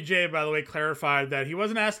 OBJ, by the way, clarified that he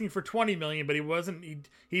wasn't asking for $20 million, but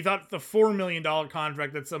he thought the $4 million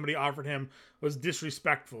contract that somebody offered him was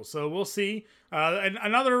disrespectful. So we'll see. And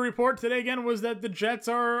another report today again was that the Jets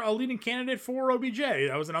are a leading candidate for OBJ.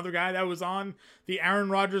 That was another guy that was on the Aaron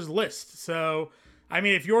Rodgers list. So, I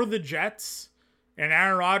mean, if you're the Jets and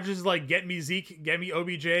Aaron Rodgers is like, get me Zeke, get me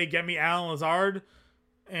OBJ, get me Alan Lazard,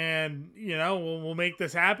 and we'll make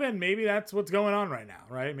this happen. Maybe that's what's going on right now,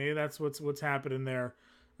 right? Maybe that's what's happening there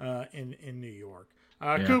in New York.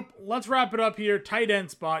 Coop, let's wrap it up here. Tight end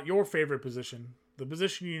spot, your favorite position, the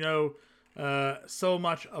position you know so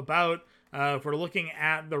much about. If we're looking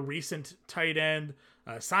at the recent tight end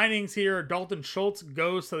signings here, Dalton Schultz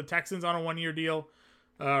goes to the Texans on a 1-year deal.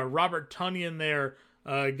 Robert Tonyan there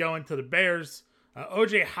going to the Bears.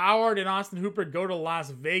 O.J. Howard and Austin Hooper go to Las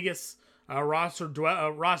Vegas. Ross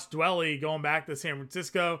Dwelly going back to San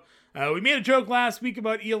Francisco. We made a joke last week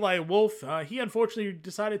about Eli Wolf. He unfortunately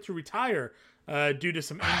decided to retire due to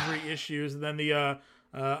some injury issues. And then the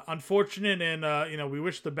unfortunate and, we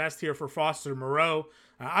wish the best here for Foster Moreau.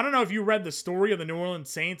 I don't know if you read the story of the New Orleans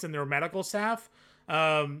Saints and their medical staff,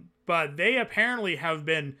 but they apparently have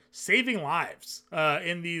been saving lives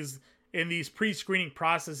in these pre-screening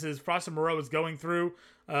processes. Foster Moreau is going through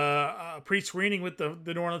pre-screening with the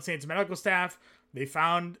New Orleans Saints medical staff. They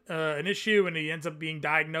found an issue, and he ends up being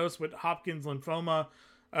diagnosed with Hodgkin's lymphoma,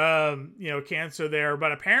 cancer there.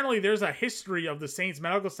 But apparently, there's a history of the Saints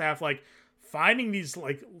medical staff finding these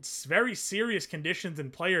very serious conditions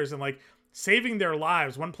in players and saving their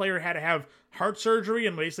lives. One player had to have heart surgery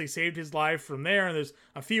and basically saved his life from there. And there's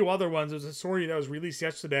a few other ones. There's a story that was released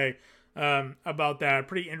yesterday about that.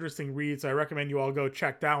 Pretty interesting read. So I recommend you all go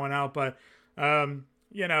check that one out. But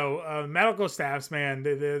medical staffs, man,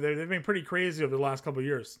 they've been pretty crazy over the last couple of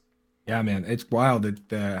years. Yeah, man, it's wild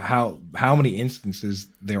that how many instances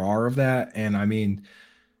there are of that. And I mean,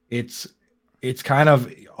 it's kind of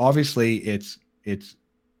obviously it's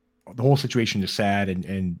the whole situation is sad,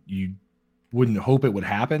 and you wouldn't hope it would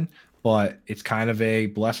happen, but it's kind of a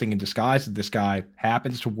blessing in disguise that this guy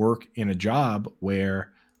happens to work in a job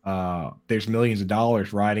where there's millions of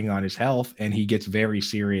dollars riding on his health, and he gets very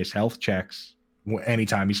serious health checks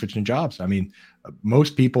anytime he's switching jobs. I mean,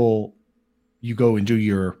 most people, you go and do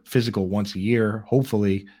your physical once a year,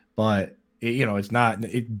 howfully, but it's not.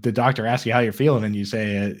 The doctor asks you how you're feeling, and you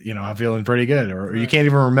say, I'm feeling pretty good, or you can't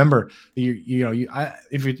even remember.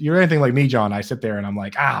 If you're anything like me, John, I sit there and I'm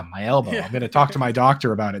like, my elbow. Yeah. I'm going to talk to my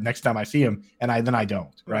doctor about it next time I see him, and then I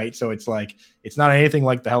don't. Right. So it's it's not anything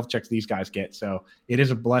like the health checks these guys get. So it is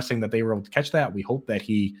a blessing that they were able to catch that. We hope that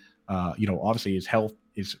he, obviously his health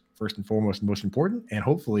is first and foremost and most important, and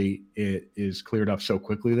hopefully it is cleared up so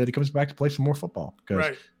quickly that he comes back to play some more football,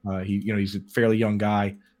 because he's a fairly young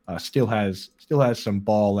guy. Still has some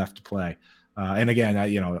ball left to play. And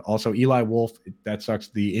again, also Eli Wolf, that sucks.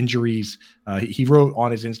 The injuries, he wrote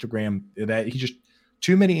on his Instagram that he just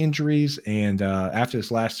too many injuries. And after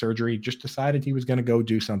this last surgery, just decided he was going to go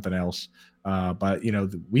do something else. But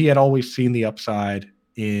we had always seen the upside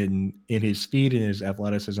in his speed and his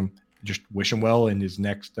athleticism. Just wish him well in his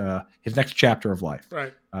next chapter of life.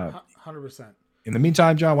 Right. 100%. In the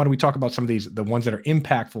meantime, John, why don't we talk about some of the ones that are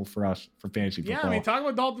impactful for us for fantasy football? Yeah, I mean, talk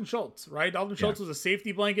about Dalton Schultz, right? Dalton Schultz was a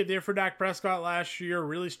safety blanket there for Dak Prescott last year.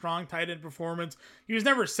 Really strong tight end performance. He was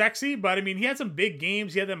never sexy, but I mean, he had some big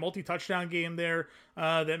games. He had that multi-touchdown game there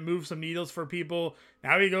that moved some needles for people.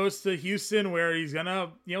 Now he goes to Houston, where he's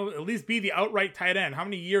gonna, at least be the outright tight end. How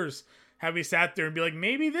many years have we sat there and be like,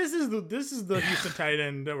 maybe this is the Houston tight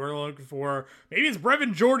end that we're looking for? Maybe it's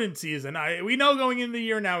Brevin Jordan season. We know going into the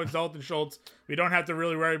year now it's Dalton Schultz. We don't have to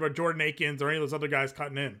really worry about Jordan Akins or any of those other guys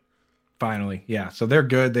cutting in. Finally, yeah. So they're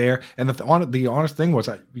good there. And the honest thing was,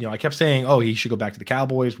 I kept saying, he should go back to the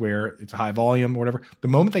Cowboys where it's a high volume or whatever. The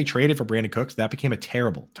moment they traded for Brandon Cooks, that became a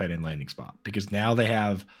terrible tight end landing spot, because now they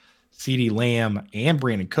have CeeDee Lamb and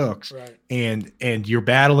Brandon Cooks, right, and you're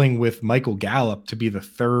battling with Michael Gallup to be the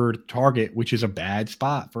third target, which is a bad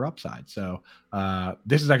spot for upside. So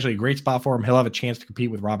this is actually a great spot for him. He'll have a chance to compete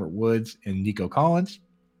with Robert Woods and Nico Collins.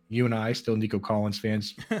 You and I still Nico Collins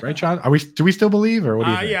fans, right, Sean? Do we still believe, or what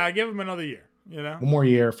do you think? Yeah, I give him another year. One more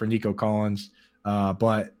year for Nico Collins.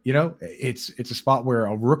 But it's a spot where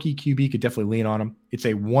a rookie QB could definitely lean on him. It's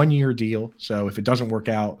a 1-year deal, so if it doesn't work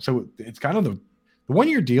out, so it's kind of the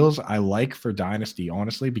 1-year deals I like for Dynasty,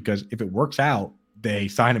 honestly, because if it works out, they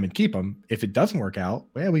sign him and keep him. If it doesn't work out,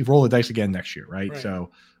 we roll the dice again next year, right?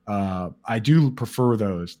 So I do prefer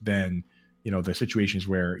those than the situations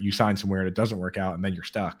where you sign somewhere and it doesn't work out and then you're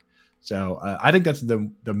stuck. So I think that's the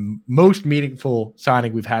most meaningful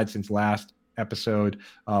signing we've had since last episode.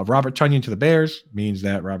 Robert Tonyan to the Bears means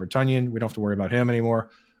that Robert Tonyan, we don't have to worry about him anymore.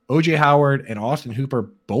 O.J. Howard and Austin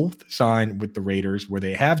Hooper both signed with the Raiders, where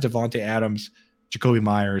they have Devontae Adams, Jacoby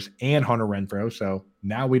Myers, and Hunter Renfrow. So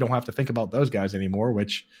now we don't have to think about those guys anymore,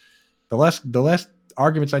 which the less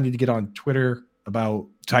arguments I need to get on Twitter about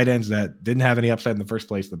tight ends that didn't have any upside in the first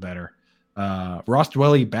place, the better. Ross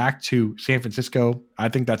Dwelly back to San Francisco. I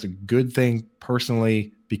think that's a good thing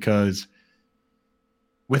personally, because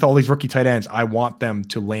with all these rookie tight ends, I want them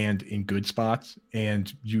to land in good spots.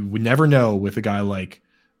 And you would never know with a guy like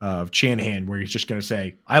Shanahan, where he's just going to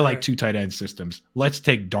say, I like two tight end systems. Let's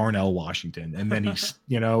take Darnell Washington. And then he's,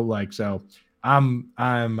 so I'm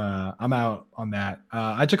out on that.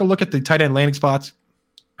 I took a look at the tight end landing spots.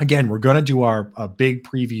 Again, we're going to do a big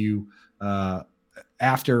preview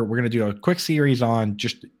after. We're going to do a quick series on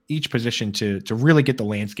just each position to really get the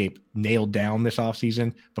landscape nailed down this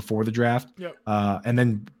offseason before the draft. Yep. And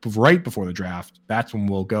then right before the draft, that's when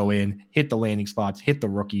we'll go in, hit the landing spots, hit the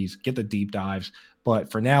rookies, get the deep dives.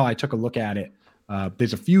 But for now, I took a look at it.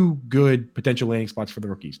 There's a few good potential landing spots for the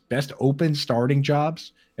rookies. Best open starting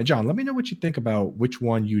jobs. And John, let me know what you think about which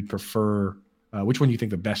one you'd prefer, which one you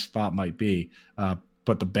think the best spot might be.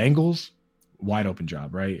 But the Bengals, wide open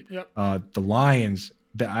job, right? Yep. The Lions,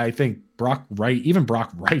 I think Brock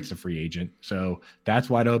Wright's a free agent, so that's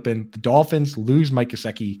wide open. The Dolphins lose Mike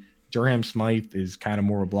Gesicki. Durham Smythe is kind of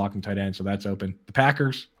more a blocking tight end, so that's open. The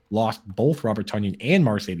Packers lost both Robert Tonyan and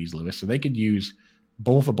Mercedes Lewis, so they could use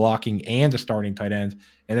both a blocking and a starting tight end.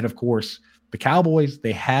 And then, of course, the Cowboys,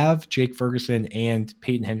 they have Jake Ferguson and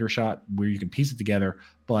Peyton Hendershot where you can piece it together,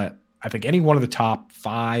 but I think any one of the top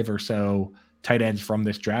 5 or so tight ends from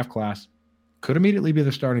this draft class could immediately be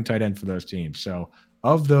the starting tight end for those teams. So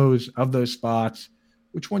of those spots,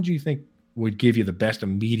 which one do you think would give you the best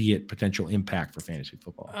immediate potential impact for fantasy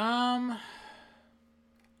football?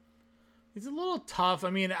 It's a little tough. I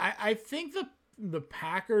mean, I think the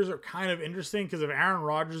Packers are kind of interesting because if Aaron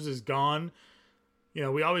Rodgers is gone,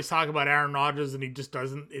 we always talk about Aaron Rodgers and he just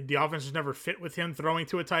doesn't, the offense just never fit with him throwing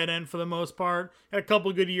to a tight end for the most part. Had a couple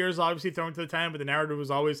of good years, obviously throwing to the tight end, but the narrative was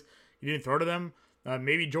always he didn't throw to them.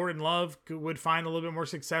 Maybe Jordan Love would find a little bit more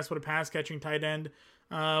success with a pass catching tight end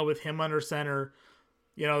with him under center.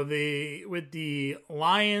 With the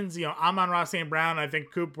Lions, Amon-Ra St. Brown, I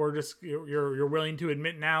think Coop, you're willing to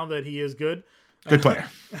admit now that he is good. Good player.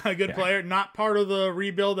 A good player. Not part of the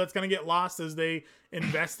rebuild that's going to get lost as they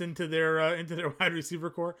invest into their wide receiver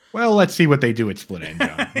core. Well, let's see what they do at split end,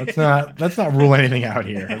 John. Let's not rule anything out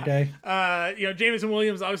here, okay? Jameson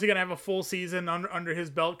Williams obviously going to have a full season under his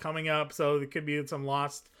belt coming up, so there could be some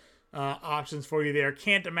lost options for you there.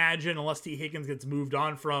 Can't imagine, unless T. Higgins gets moved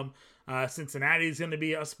on from Cincinnati, is going to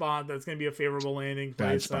be a spot that's going to be a favorable landing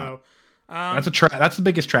place. So that's a trap. That's the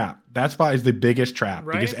biggest trap. That spot is the biggest trap,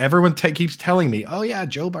 right? Because everyone keeps telling me, "Oh yeah,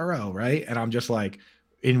 Joe Burrow," right? And I'm just like,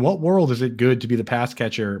 in what world is it good to be the pass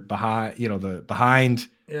catcher behind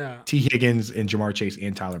T. Higgins and Jamar Chase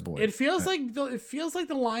and Tyler Boyd? It feels like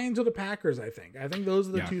the Lions or the Packers. I think those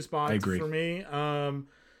are the two spots for me.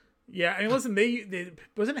 Yeah, I mean, listen, they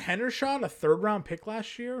wasn't Hendershot a 3rd round pick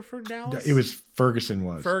last year for Dallas? It was Ferguson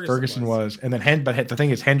was, and then but the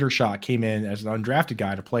thing is, Hendershot came in as an undrafted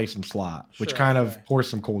guy to play some slot, which kind of pours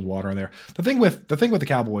some cold water on there. The thing with the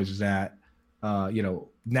Cowboys is that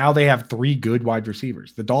now they have 3 good wide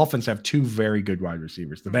receivers. The Dolphins have 2 very good wide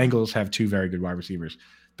receivers. The Bengals have 2 very good wide receivers.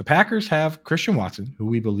 The Packers have Christian Watson, who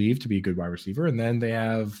we believe to be a good wide receiver, and then they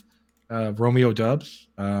have Romeo Doubs,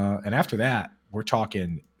 and after that, we're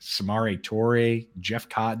talking Samari Toure, Jeff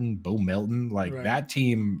Cotton, Bo Melton. That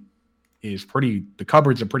team is the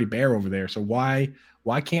cupboards are pretty bare over there. So why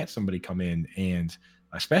can't somebody come in, and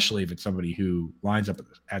especially if it's somebody who lines up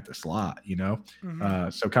at the slot,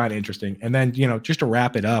 so kind of interesting. And then, just to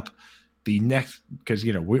wrap it up, the next, because,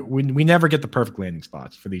 we never get the perfect landing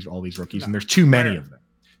spots for all these rookies, and there's too many of them.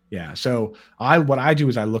 Yeah. So what I do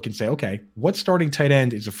is I look and say, okay, what starting tight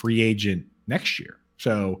end is a free agent next year?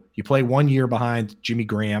 So you play 1 year behind Jimmy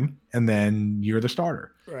Graham, and then you're the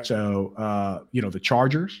starter. Right. So, the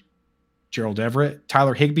Chargers, Gerald Everett,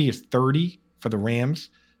 Tyler Higbee is 30 for the Rams.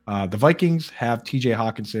 The Vikings have TJ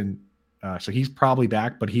Hawkinson. So he's probably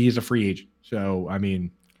back, but he is a free agent. So, I mean,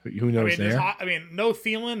 who knows there? No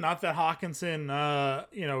Thielen, not that Hawkinson,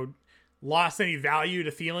 lost any value to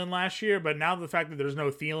Thielen last year, but now the fact that there's no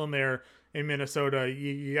Thielen there in Minnesota,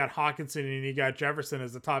 you got Hawkinson and you got Jefferson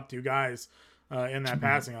as the top 2 guys in that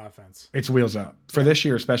passing offense. It's wheels up for this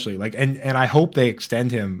year, especially. And I hope they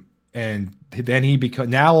extend him, and then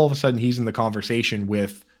now all of a sudden he's in the conversation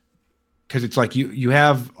with, because it's like you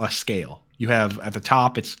have a scale. You have at the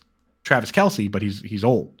top it's Travis Kelce, but he's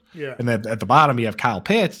old. Yeah. And then at the bottom you have Kyle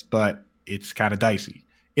Pitts, but it's kind of dicey.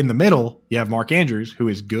 In the middle you have Mark Andrews, who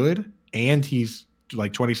is good, and he's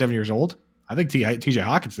like 27 years old. I think TJ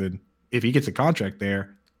Hawkinson, if he gets a contract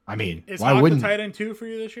there, I mean, is why wouldn't the tight end 2 for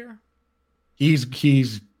you this year?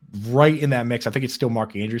 He's right in that mix. I think it's still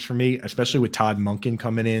Mark Andrews for me, especially with Todd Monken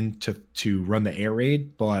coming in to run the air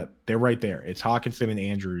raid, but they're right there. It's Hawkinson and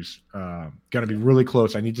Andrews going to be really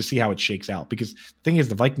close. I need to see how it shakes out, because the thing is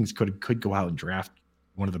the Vikings could go out and draft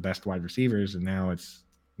one of the best wide receivers, and now it's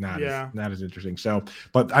not as interesting. So,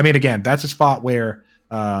 but I mean, again, that's a spot where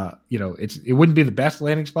it wouldn't be the best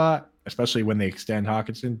landing spot, especially when they extend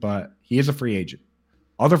Hawkinson, but he is a free agent.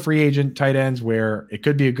 Other free agent tight ends where it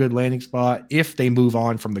could be a good landing spot if they move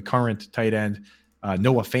on from the current tight end,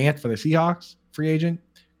 Noah Fant for the Seahawks, free agent.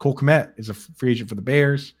 Cole Kmet is a free agent for the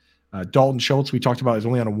Bears. Dalton Schultz, we talked about, is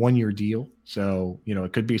only on a 1-year deal. So,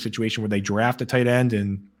 it could be a situation where they draft a tight end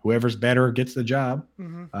and whoever's better gets the job.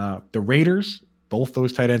 Mm-hmm. The Raiders, both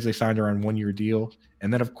those tight ends they signed are on 1-year deals.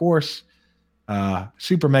 And then, of course,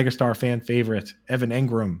 super megastar fan favorite, Evan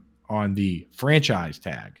Engram on the franchise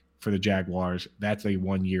tag for the Jaguars. That's a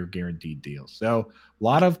 1-year guaranteed deal. So a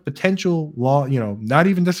lot of potential not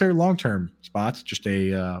even necessarily long-term spots, just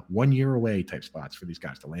a 1 year away type spots for these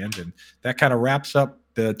guys to land. And that kind of wraps up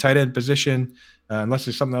the tight end position, unless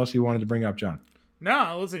there's something else you wanted to bring up, John.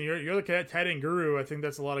 No, listen, you're the tight end guru. I think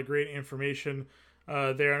that's a lot of great information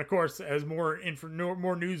there. And of course, as more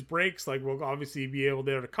news breaks, like we'll obviously be able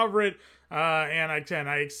to cover it. And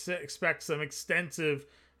I expect some extensive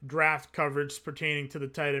draft coverage pertaining to the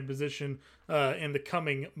tight end position in the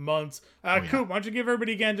coming months. Coop, why don't you give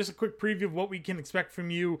everybody again just a quick preview of what we can expect from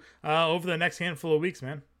you over the next handful of weeks,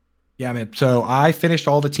 man? Yeah, man. So I finished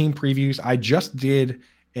all the team previews. I just did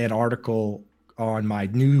an article on my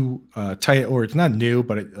new it's not new,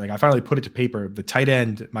 but I finally put it to paper. The tight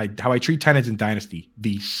end, how I treat tight ends in Dynasty,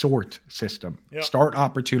 the SORT system, start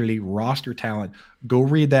opportunity, roster talent. Go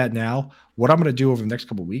read that now. What I'm going to do over the next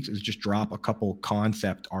couple of weeks is just drop a couple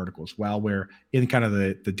concept articles while we're in kind of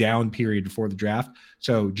the down period before the draft.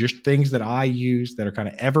 So just things that I use that are kind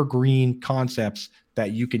of evergreen concepts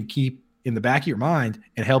that you can keep in the back of your mind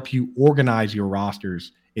and help you organize your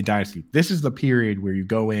rosters in Dynasty. This is the period where you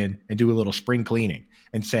go in and do a little spring cleaning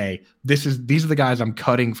and say, these are the guys I'm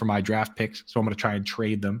cutting from my draft picks, so I'm going to try and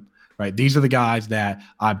trade them, right? These are the guys that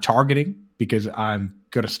I'm targeting because I'm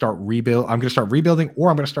going to start rebuilding, or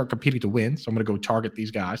I'm going to start competing to win. So I'm going to go target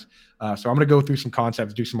these guys. So I'm going to go through some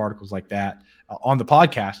concepts, do some articles like that. On the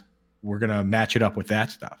podcast, we're going to match it up with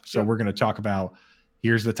that stuff. So we're going to talk about,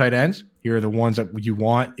 here's the tight ends. Here are the ones that you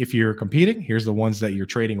want if you're competing. Here's the ones that you're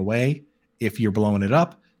trading away if you're blowing it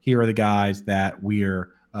up. Here are the guys that we're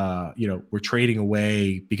trading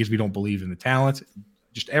away because we don't believe in the talent.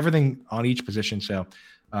 Just everything on each position. So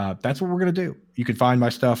that's what we're going to do. You can find my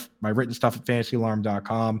stuff, my written stuff at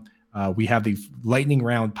fantasyalarm.com. We have the lightning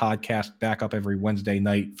round podcast back up every Wednesday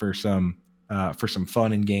night for some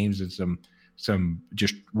fun and games and some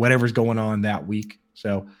just whatever's going on that week.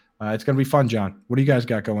 So it's going to be fun, John. What do you guys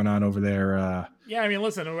got going on over there? Yeah, I mean,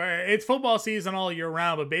 listen, it's football season all year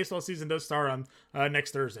round, but baseball season does start on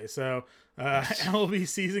next Thursday. So MLB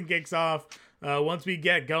season kicks off once we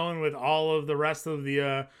get going with all of the rest of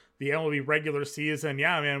the MLB regular season.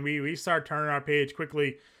 Yeah, man, we start turning our page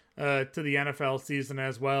quickly to the NFL season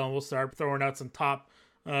as well, and we'll start throwing out some top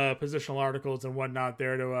positional articles and whatnot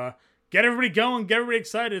there to get everybody going, get everybody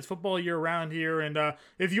excited. It's football year round here. And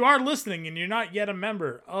if you are listening and you're not yet a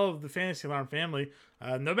member of the Fantasy Alarm family,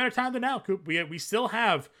 no better time than now, Coop. We still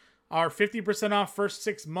have our 50% off first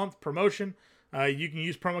 6-month promotion. You can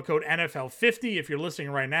use promo code NFL50 if you're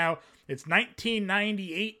listening right now. It's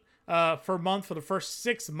 $19.98 per month for the first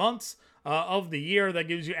 6 months of the year. That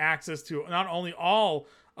gives you access to not only all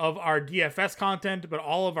of our DFS content, but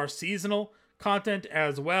all of our seasonal content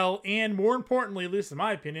as well. And more importantly, at least in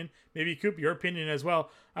my opinion, maybe Coop, your opinion as well,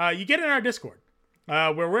 you get in our Discord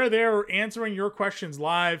where we're there answering your questions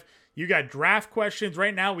live. You got draft questions.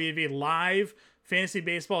 Right now we have a live fantasy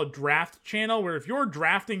baseball draft channel where if you're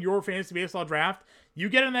drafting your fantasy baseball draft, you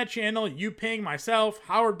get in that channel, you ping myself,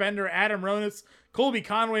 Howard Bender, Adam Ronis, Colby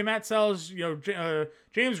Conway, Matt Sells,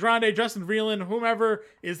 James Grande, Justin Vreeland, whomever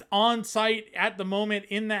is on site at the moment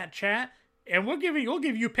in that chat. And we'll give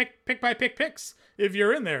you pick by pick picks if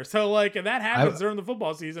you're in there. So and that happens during the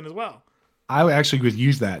football season as well. I actually would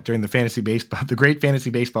use that during the the Great Fantasy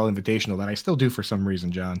Baseball Invitational that I still do for some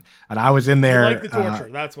reason, John. And I was in there. You like the torture.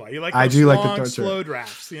 That's why you like. I do like the torture. Slow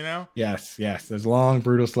drafts. Yes. There's long,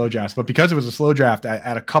 brutal, slow drafts. But because it was a slow draft,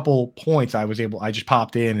 at a couple points, I just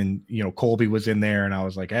popped in, and Colby was in there, and I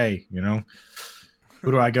was like, hey, who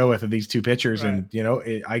do I go with of these two pitchers? Right.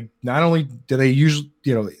 And, I not only do they usually,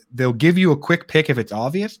 they'll give you a quick pick if it's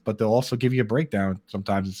obvious, but they'll also give you a breakdown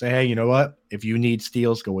sometimes and say, hey, you know what? If you need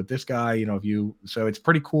steals, go with this guy. So it's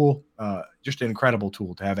pretty cool. Just an incredible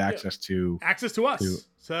tool to have access to. Access to us.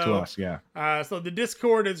 To us, yeah. So the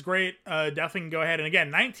Discord is great. Definitely go ahead. And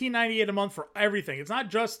again, $19.98 a month for everything. It's not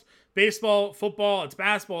just baseball, football, it's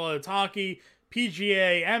basketball, it's hockey,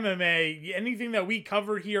 PGA, MMA, anything that we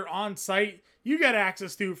cover here on site, you get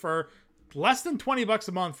access to for less than $20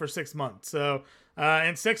 a month for 6 months. So,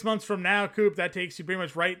 and 6 months from now, Coop, that takes you pretty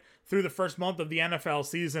much right through the first month of the NFL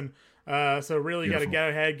season. So really got to get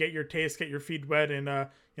ahead, get your taste, get your feet wet, and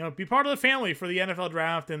be part of the family for the NFL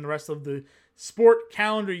draft and the rest of the sport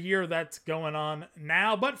calendar year that's going on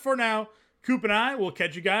now. But for now, Coop and I will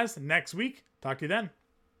catch you guys next week. Talk to you then.